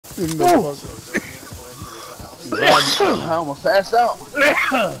In the fuck. I almost passed out.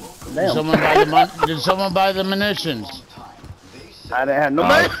 Damn. Did someone buy the munitions? I didn't have no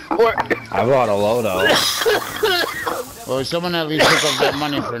money for it. I bought a loadout. Well, someone at least took up that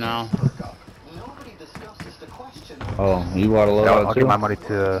money for now. Oh, you bought a loadout Yeah, I'll too? give my money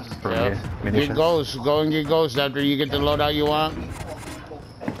to munitions. Get Ghost. Go and get Ghost after you get the loadout you want.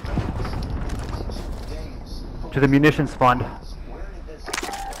 To the munitions fund.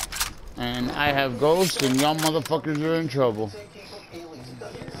 And I have Ghost, and y'all motherfuckers are in trouble.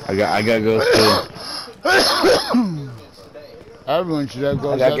 I got Ghost too. Everyone should have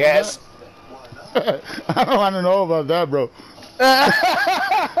Ghost. I got gas. I don't want to know about that, bro.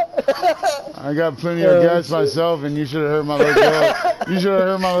 I got plenty of gas myself, and you should have heard my little girl. You should have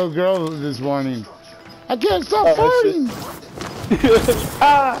heard my little girl this morning. I can't stop farting.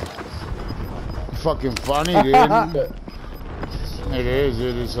 Fucking funny, dude. It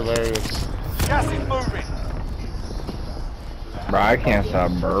is hilarious. Gas is moving. Bro, I can't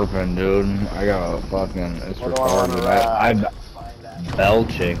stop burping, dude. I got a fucking, it's retarded. I'm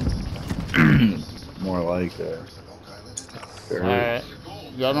belching. More like that. Alright.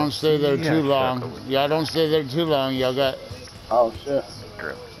 Y'all don't stay there too long. Y'all don't stay there too long. Y'all got... Oh, shit.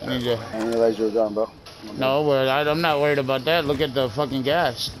 I need to... I didn't realize you were gone, bro. No, but I'm not worried about that. Look at the fucking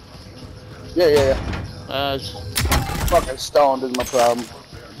gas. Yeah. Fucking stoned is my problem.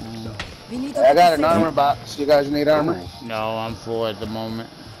 I got an armor box. You guys need armor? No, I'm full at the moment.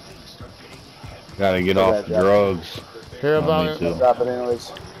 Gotta get off the drugs. Hear about it? Drop it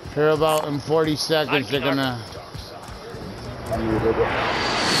anyways. Hear about in 40 seconds they're gonna...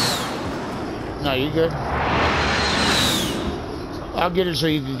 No, you good. I'll get it so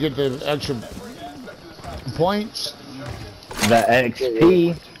you can get the extra points. The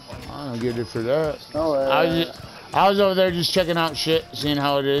XP. I don't get it for that. No, I was over there just checking out shit, seeing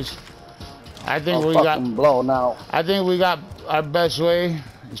how it is. I think we got blow now. I think we got our best way.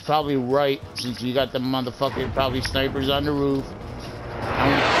 It's probably right since you got the motherfucking probably snipers on the roof.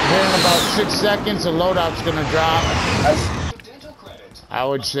 I'm hearing about 6 seconds. The loadout's gonna drop. I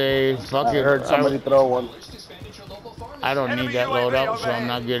would say fuck it. I heard somebody throw one. I don't need that loadout, so I'm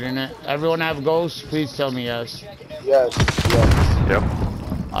not getting it. Everyone have ghosts? Please tell me yes. Yes. Yep.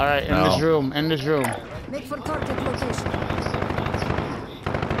 All right, in this room. In this room. Make for target location.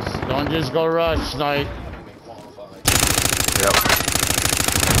 Don't just go rush, snipe. Yep.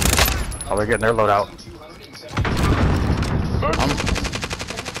 Oh, they're getting their loadout.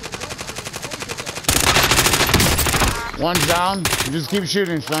 One's down. Just keep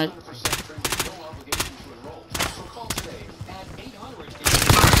shooting, snipe.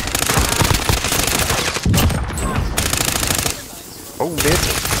 Oh, bitch.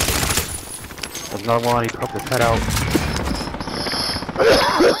 There's another one. He poked his head out.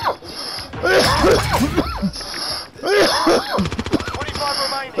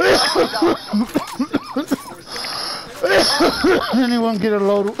 Anyone get a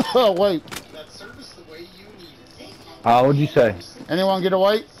load? Oh, wait. What'd you say? Anyone get a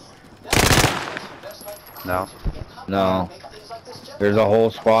white? No. No. There's a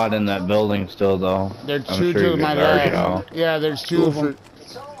whole squad in that building still, though. There's I'm two sure to you my already left. know. Yeah, there's two of them.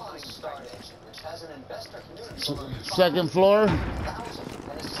 Second floor?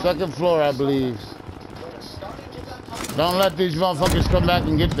 Second floor, I believe. Don't let these motherfuckers come back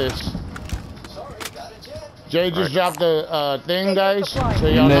and get this. Jay just dropped the thing, guys, so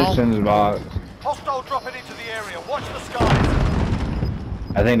y'all know. Munitions box. Hostile dropping into the area. Watch the skies.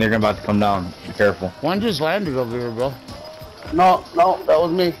 I think they're about to come down. Be careful. One just landed over here, bro. No, that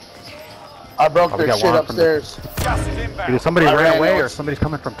was me. I broke their shit upstairs. Gas is inbound. Either somebody ran away or somebody's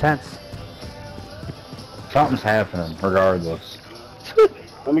coming from tents. Something's happening, regardless.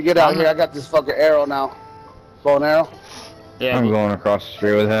 Let me get out here. I got this fucking arrow now. Bow and arrow. Yeah. I'm going across the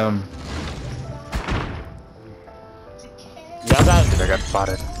street with him. They got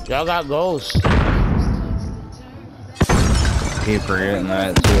spotted. Y'all got ghosts. Keep forgetting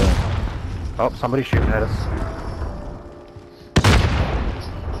that too. Oh, somebody's shooting at us.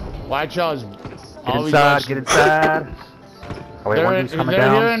 Watch y'all's. Get inside, get inside. Oh wait, one dude's coming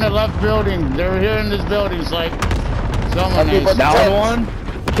down. They're here in the left building. They're here in this building. It's like someone is. Down one,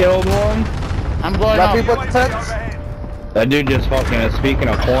 killed one. I'm going Got up. people at the tents? That dude just fucking is speaking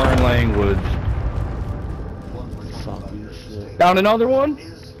a foreign language. Down another one.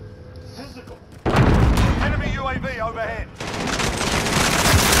 Enemy UAV overhead.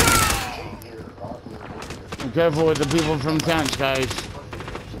 Be careful with the people from tents, guys.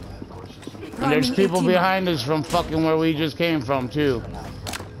 And there's people behind us from fucking where we just came from, too.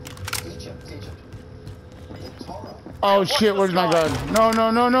 Oh shit, where's my gun? No, no,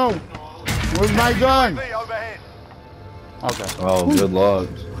 no, no. Where's my gun? UAV overhead. Okay, Oh, good luck.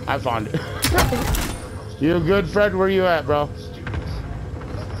 I found it. You good, Fred? Where you at, bro?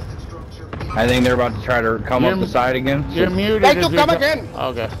 I think they're about to try to come up the side again. You're muted. Thank you, if come you're again.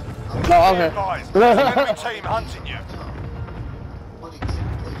 Okay. No, okay. Advised, there's an enemy team hunting you.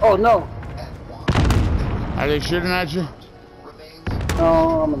 Oh, no. Are they shooting at you?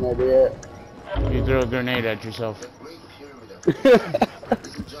 No, I'm an idiot. You threw a grenade at yourself. Fire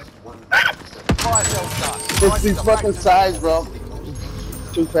sale done. It's these fucking sides, bro.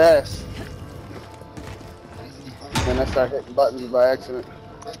 Too fast. Then I start hitting buttons by accident.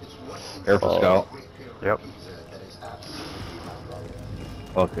 Careful, Scout. Yep.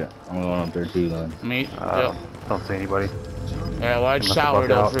 Fuck it. I'm going up there too then. Me? Don't see anybody. Yeah, watch Must have tower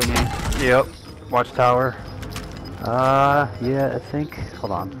bugged though out. for me. Yep. Watch tower. Yeah, I think.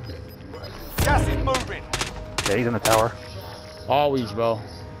 Hold on. Gas is moving. Yeah, he's in the tower. Always, bro.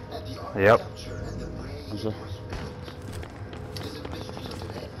 Yep.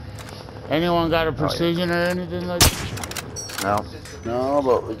 Anyone got a precision or anything like that? No. No,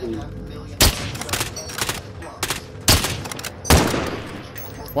 but we can.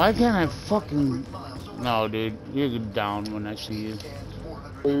 Why can't I fucking... No, dude. You're down when I see you.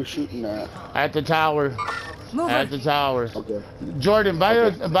 Where you shooting at? At the tower. At the tower. Okay. Jordan, buy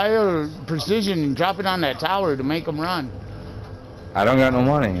a precision and drop it on that tower to make them run. I don't got no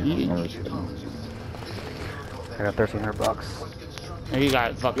money. I got $1,300. He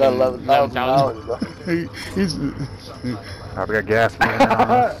got fucking Got $11,000, bro. He's Alright, we got gas moving in on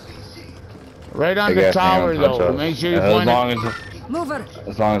us. right on the tower though. Make sure you point it. Mover.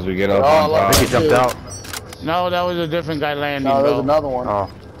 As long as we get up Oh, on I think he top. jumped out. No, that was a different guy landing, No, there's bro. another one. Oh.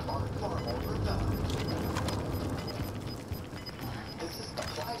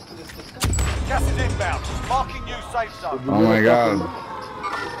 Gas is inbound. Marking new safe zone. Oh my god.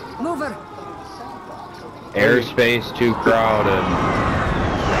 Mover. Airspace too crowded.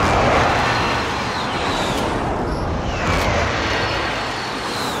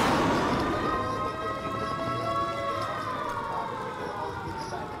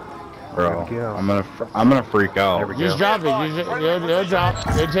 Bro, I'm gonna freak There out. we Just go. drop it. They'll drop.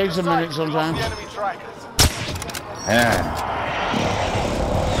 It takes a minute sometimes. The enemy trackers. Yeah.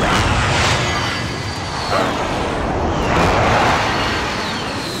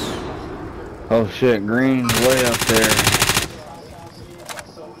 Oh shit, green's way up there.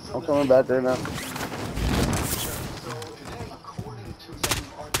 I'm coming back there now.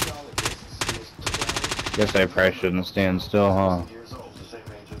 Guess I probably shouldn't stand still, huh?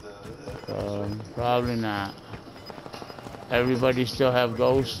 Probably not. Everybody still have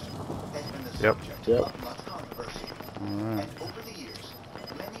ghosts? Yep. Yep. Alright.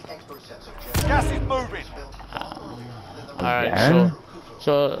 Gas is moving. Alright,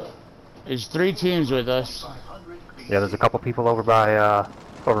 so it's 3 teams with us. Yeah, there's a couple people over by,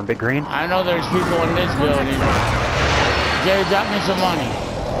 over in Big Green. I know there's people in this building. Jay, drop me some money.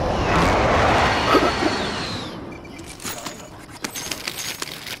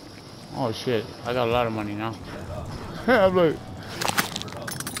 Oh shit, I got a lot of money now. I'm like...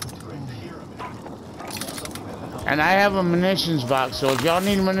 And I have a munitions box, so if y'all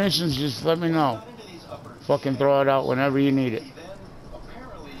need munitions, just let me know. Fucking throw it out whenever you need it.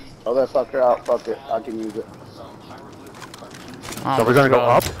 Throw that fucker out. Fuck it. I can use it. So we're gonna go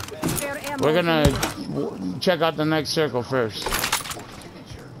up? We're gonna check out the next circle first.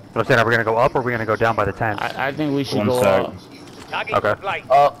 I'm saying, are we gonna go up or are we gonna go down by the tent? I think we should One go sec. up. Okay.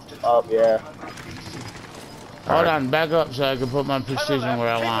 Up, yeah. Hold on, back up so I can put my precision where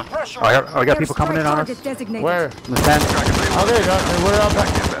I want. Oh, we got people coming in on us? Where? The tent. Okay, we're up.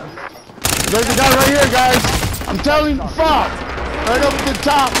 There's a guy right here, guys. I'm telling you, fuck. Right up at the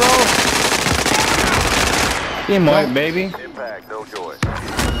top, bro. Team white, baby. Impact, no joy.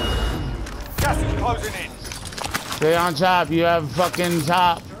 Gas is closing in. Stay on top. You have fucking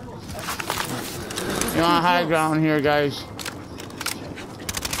top. You're on high ground here, guys.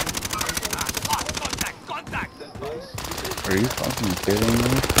 Are you fucking kidding me?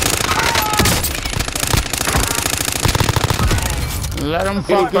 Let him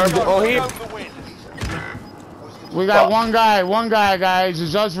fucking go. We got one guy, guys.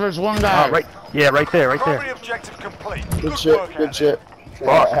 It's us versus one guy. Oh, right. Yeah, right there, right there. Primary objective complete. Good shit. Good shit.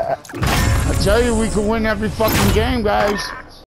 I tell you, we could win every fucking game, guys.